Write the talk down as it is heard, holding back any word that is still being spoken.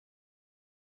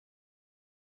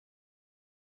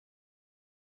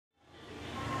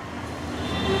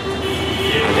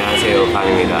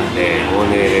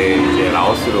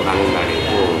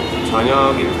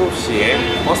저녁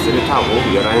 7시에 버스를 타고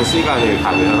 11시간을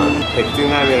가면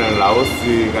베트남이랑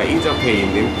라오스가 인접해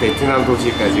있는 베트남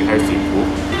도시까지 갈 수 있고,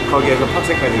 거기에서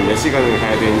팍세까지 몇 시간을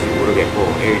가야 되는지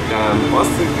모르겠고, 일단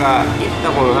버스가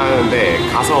있다고는 하는데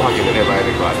가서 확인을 해봐야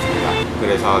될 것 같습니다.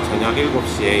 그래서 저녁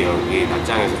 7시에 여기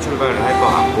나짱에서 출발을 할 것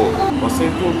같고,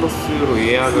 버스팅 버스로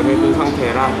예약을 해둔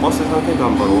상태라 버스 상태도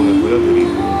한번 오늘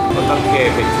보여드리고, 어떻게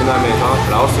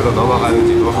베트남에서 라오스로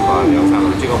넘어가는지도 한번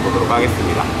영상으로 찍어보도록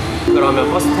하겠습니다.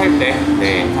 그러면 버스 탈 때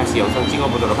다시 영상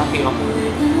찍어보도록 할게요.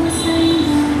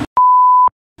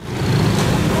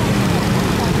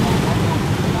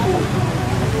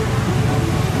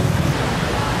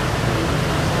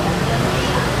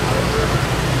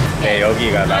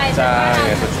 여기가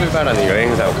나짱에서 출발하는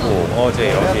여행사고,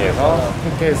 어제 여기에서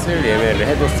티켓을 예매를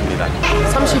해뒀습니다.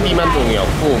 32만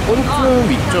동이었고, 본투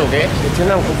위쪽에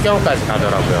베트남 국경까지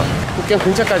가더라고요. 국경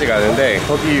근처까지 가는데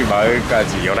거기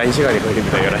마을까지 11시간이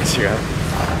걸립니다. 11시간.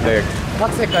 네,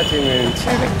 팍세까지는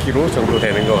 700km 정도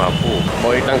되는 것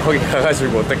같고, 일단 거기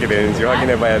가가지고 어떻게 되는지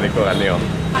확인해 봐야 될 것 같네요.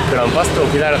 그럼 버스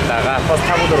좀 기다렸다가 버스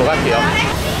타보도록 할게요.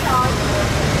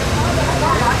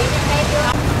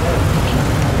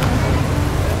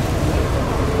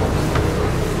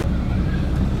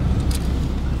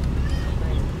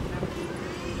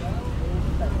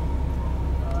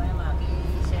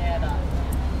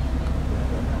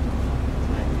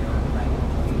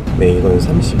 네, 이건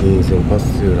 32인승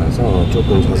버스라서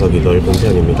조금 좌석이 넓은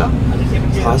편입니다.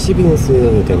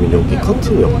 40인승이 되면 여기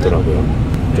커튼이 없더라고요.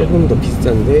 조금 더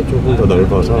비싼데 조금 더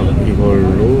넓어서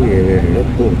이걸로 예매를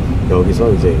했고,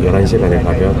 여기서 이제 11시간에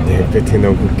가면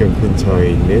베트남 국경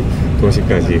근처에 있는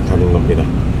도시까지 가는 겁니다.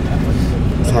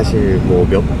 사실 뭐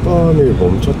몇 번을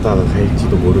멈췄다가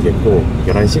갈지도 모르겠고,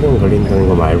 11시간 걸린다는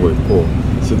거 알고 있고,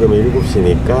 지금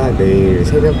 7시니까 내일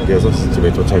새벽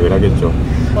 6시쯤에 도착을 하겠죠.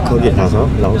 거기 가서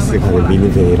라오스 가는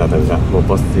미니밴이라던가 뭐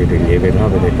버스를 예매를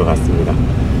하면 될 것 같습니다.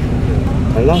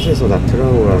 달랏에서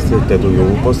나트랑으로 왔을 때도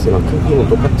요 버스랑 크기는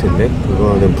똑같은데,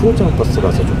 그거는 풍장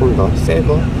버스라서 조금 더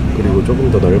새거, 그리고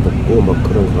조금 더 넓었고 뭐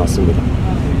그런 것 같습니다.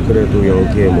 그래도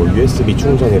여기에 뭐 USB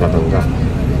충전이라던가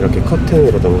이렇게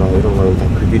커튼이라던가 이런 거는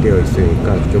다 구비되어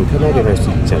있으니까 좀 편하게 갈 수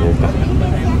있지 않을까.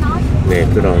 네,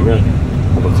 그러면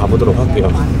한번 가보도록 할게요.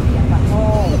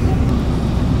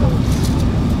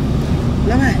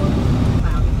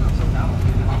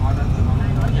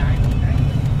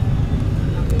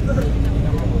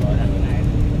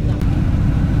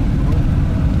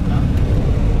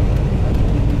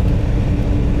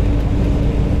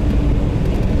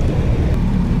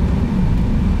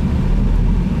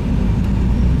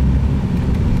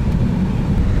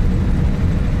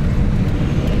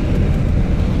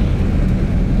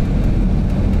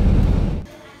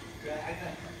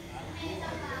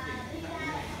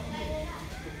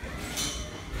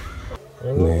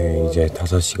 네, 이제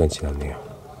 5시간 지났네요.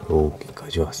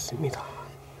 여기까지 왔습니다.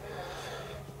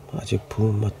 아직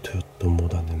부음마트였던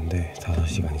못 왔는데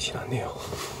 5시간이 지났네요.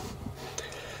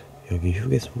 여기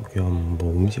휴게소 겸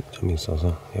뭐 음식점이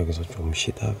있어서 여기서 좀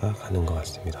쉬다가 가는 것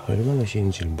같습니다. 얼마나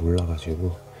쉬는지를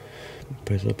몰라가지고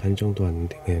벌써 반 정도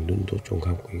왔는데 그냥 눈도 좀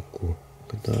감고 있고,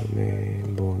 그 다음에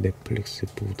뭐 넷플릭스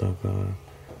보다가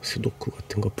스도쿠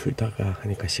같은 거 풀다가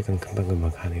하니까 시간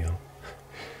금방금방 가네요.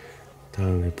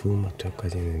 다음에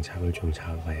부음마트까지는 잠을 좀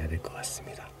잡아봐야 될 것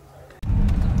같습니다.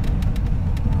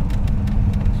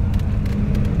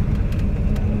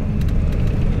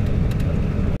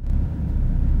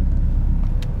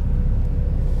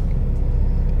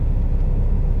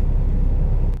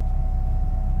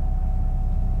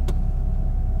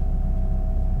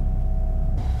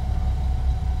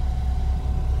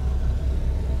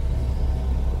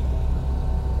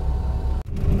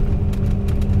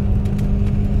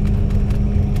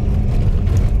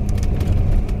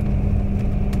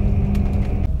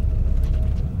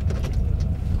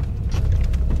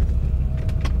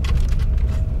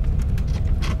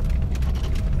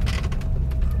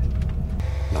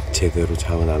 제대로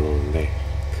잠은 안 오는데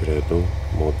그래도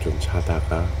뭐 좀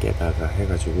자다가 깨다가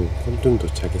해가지고 콘둔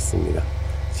도착했습니다.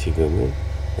 지금은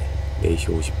 4시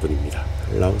 50분입니다.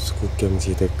 라오스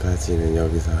국경지대까지는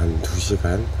여기서 한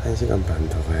 2시간, 1시간 반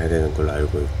더 가야 되는 걸로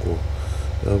알고 있고,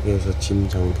 여기에서 짐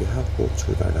정비하고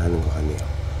출발을 하는 것 같네요.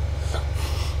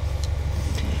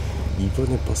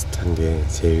 이번에 버스 탄 게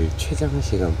제일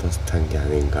최장시간 버스 탄 게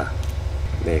아닌가.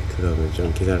 네, 그러면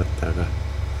좀 기다렸다가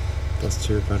버스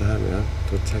출발하면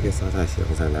도착해서 다시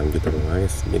영상 남기도록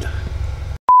하겠습니다.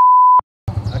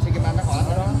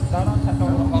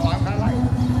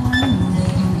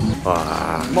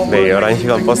 와, 네,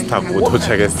 11시간 버스 타고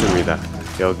도착했습니다.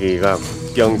 여기가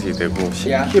국경지대고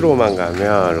 10km만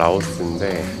가면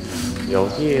라오스인데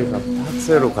여기에서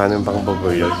팍스로 가는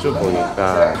방법을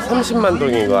여쭤보니까 30만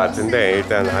동인 것 같은데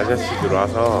일단 아저씨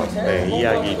들어와서 네,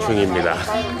 이야기 중입니다.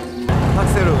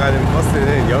 팍스로 가는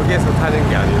버스는 여기에서 타는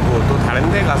게 아니고 또 다른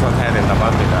데 가서 타야 된다고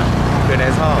합니다.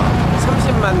 그래서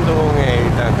 30만 동에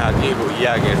일단 가기로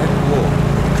이야기를 했고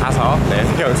가서 네,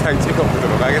 영상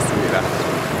찍어보도록 하겠습니다.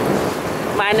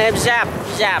 My name is Zap.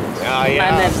 Zap. Oh, yeah.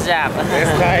 My name is Zap.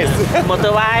 That's nice.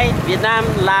 Motorway, Vietnam,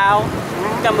 Laos,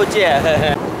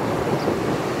 Cambodia.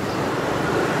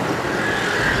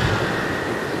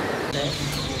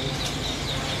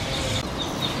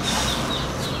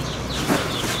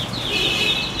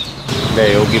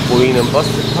 네, 여기 보이는 버스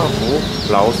타고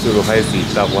라오스로 갈 수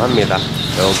있다고 합니다.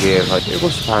 여기에서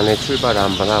 7시 반에 출발을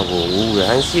한번 하고 오후에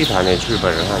 1시 반에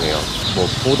출발을 하네요. 뭐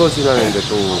보더 지나는데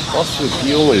또 버스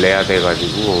비용을 내야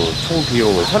돼가지고 총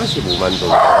비용을 35만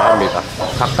동이라고 합니다.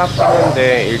 가깝긴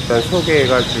한데 일단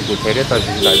소개해가지고 데려다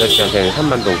주신 아저씨한테는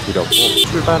 3만 동 드렸고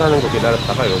출발하는 거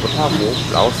기다렸다가 이거 타고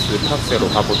라오스 팍스로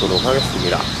가보도록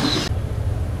하겠습니다.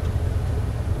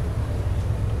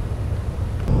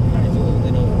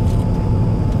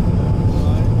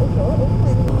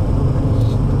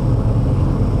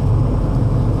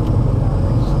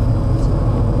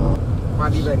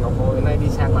 Đi về Ngọc Hồi, nay đi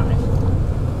sang lại.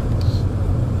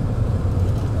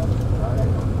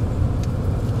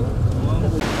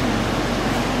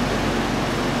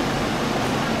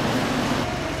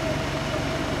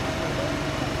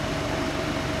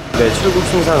 네, 출국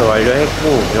심사는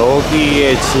완료했고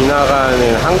여기에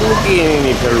지나가는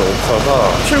한국인이 별로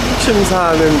없어서 출국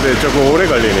심사하는데 조금 오래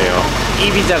걸리네요. 이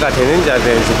비자가 되는지 안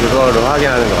되는지 그거를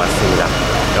확인하는 것 같습니다.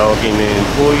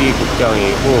 여기는 도이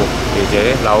국경이고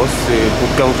이제 라오스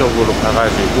국경 쪽으로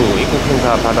가가지고 입국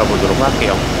심사 받아보도록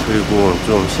할게요. 그리고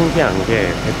좀 신기한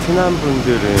게 베트남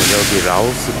분들은 여기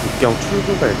라오스 국경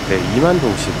출국할 때 2만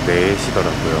동씩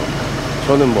내시더라고요.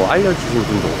 저는 뭐 알려주신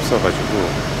분도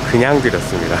없어가지고 그냥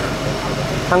드렸습니다.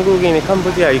 한국인이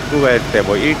캄보디아 입국할 때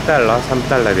뭐 1달러,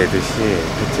 3달러 내듯이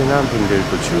베트남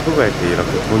분들도 출국할 때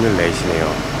이렇게 돈을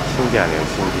내시네요. 신기하네요,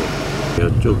 신기해.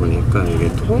 여쭤보니까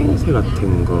이게 통행세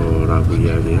같은 거라고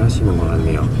이야기하시는 것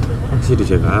같네요. 확실히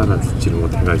제가 알아듣지를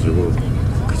못해가지고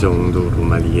그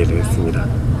정도로만 이해를 했습니다.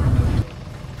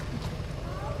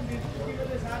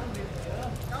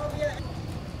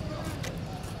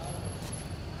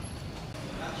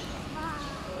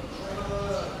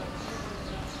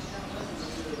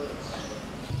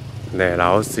 네,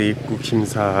 라오스 입국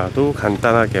심사도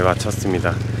간단하게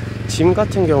마쳤습니다. 짐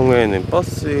같은 경우에는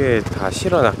버스에 다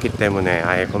실어놨기 때문에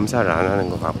아예 검사를 안 하는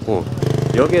것 같고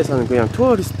여기에서는 그냥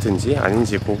투어리스트인지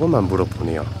아닌지 그것만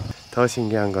물어보네요. 더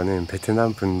신기한 거는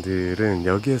베트남 분들은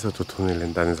여기에서도 돈을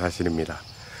낸다는 사실입니다.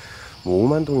 뭐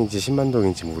 5만 동인지 10만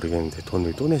동인지 모르겠는데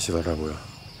돈을 또 내시더라고요.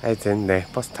 하여튼 네,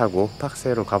 버스 타고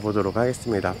팍스로 가보도록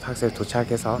하겠습니다. 팍스에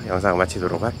도착해서 영상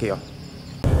마치도록 할게요.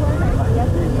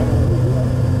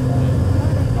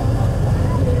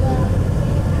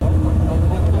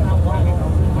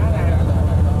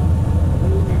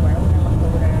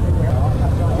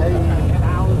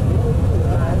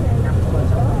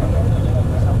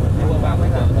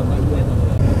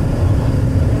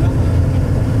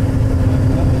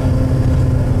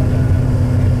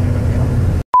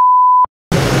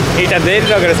 일단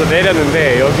내리라 그래서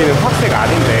내렸는데 여기는 팍스가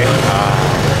아닌데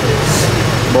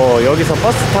뭐 여기서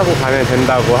버스 타고 가면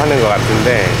된다고 하는 것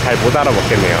같은데 잘 못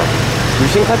알아먹겠네요.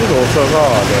 유심카드도 없어서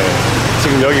네,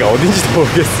 지금 여기 어딘지도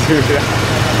모르겠습니다.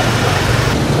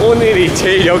 오늘이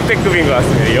제일 역대급인 것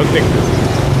같습니다. 역대급.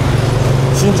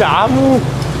 진짜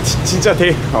진짜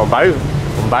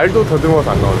말도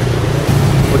더듬어서 안 나오네.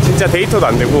 뭐 진짜 데이터도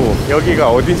안 되고 여기가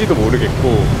어딘지도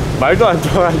모르겠고 말도 안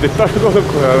통하는데 떨고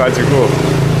놓고 가가지고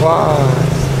와,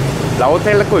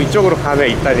 라오텔레코 이쪽으로 가면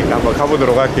있다니까 한번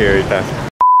가보도록 할게요. 일단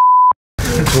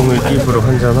종을 입으로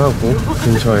환전하고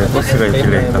근처에 버스가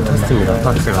있길래 일단 탔습니다.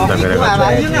 팍스 간다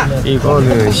그래가지고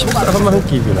이거는 14만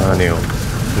깁이나 하네요.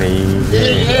 네,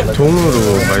 이게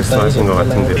종으로 말씀하신 것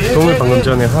같은데 종을 방금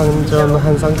전에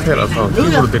환전한 상태라서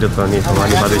킵으로 드렸더니 더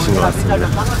많이 받으신 것 같습니다.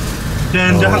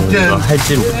 이거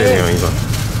할지 못되네요. 이거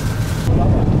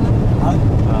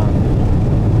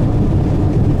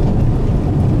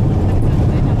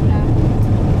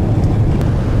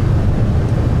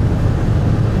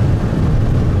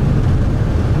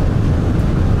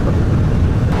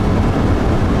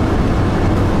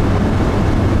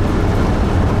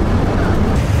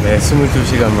네,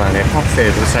 22시간 만에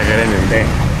팍스에 도착을 했는데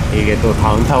이게 또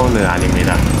다운타운은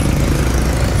아닙니다.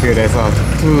 그래서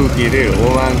툭툭이를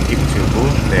 5만 킵 주고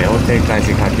네,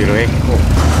 호텔까지 가기로 했고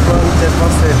두 번째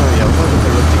버스에서는 영상도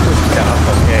별로 찍고 싶지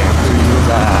않았던 게 그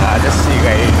이유가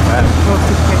아저씨가 일단 투어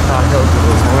티켓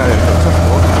가격으로 장난을 좀 쳤고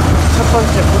첫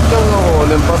번째 포정으로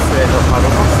오는 버스에서 바로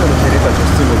버스로 데려다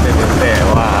줬으면 되는데,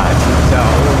 와,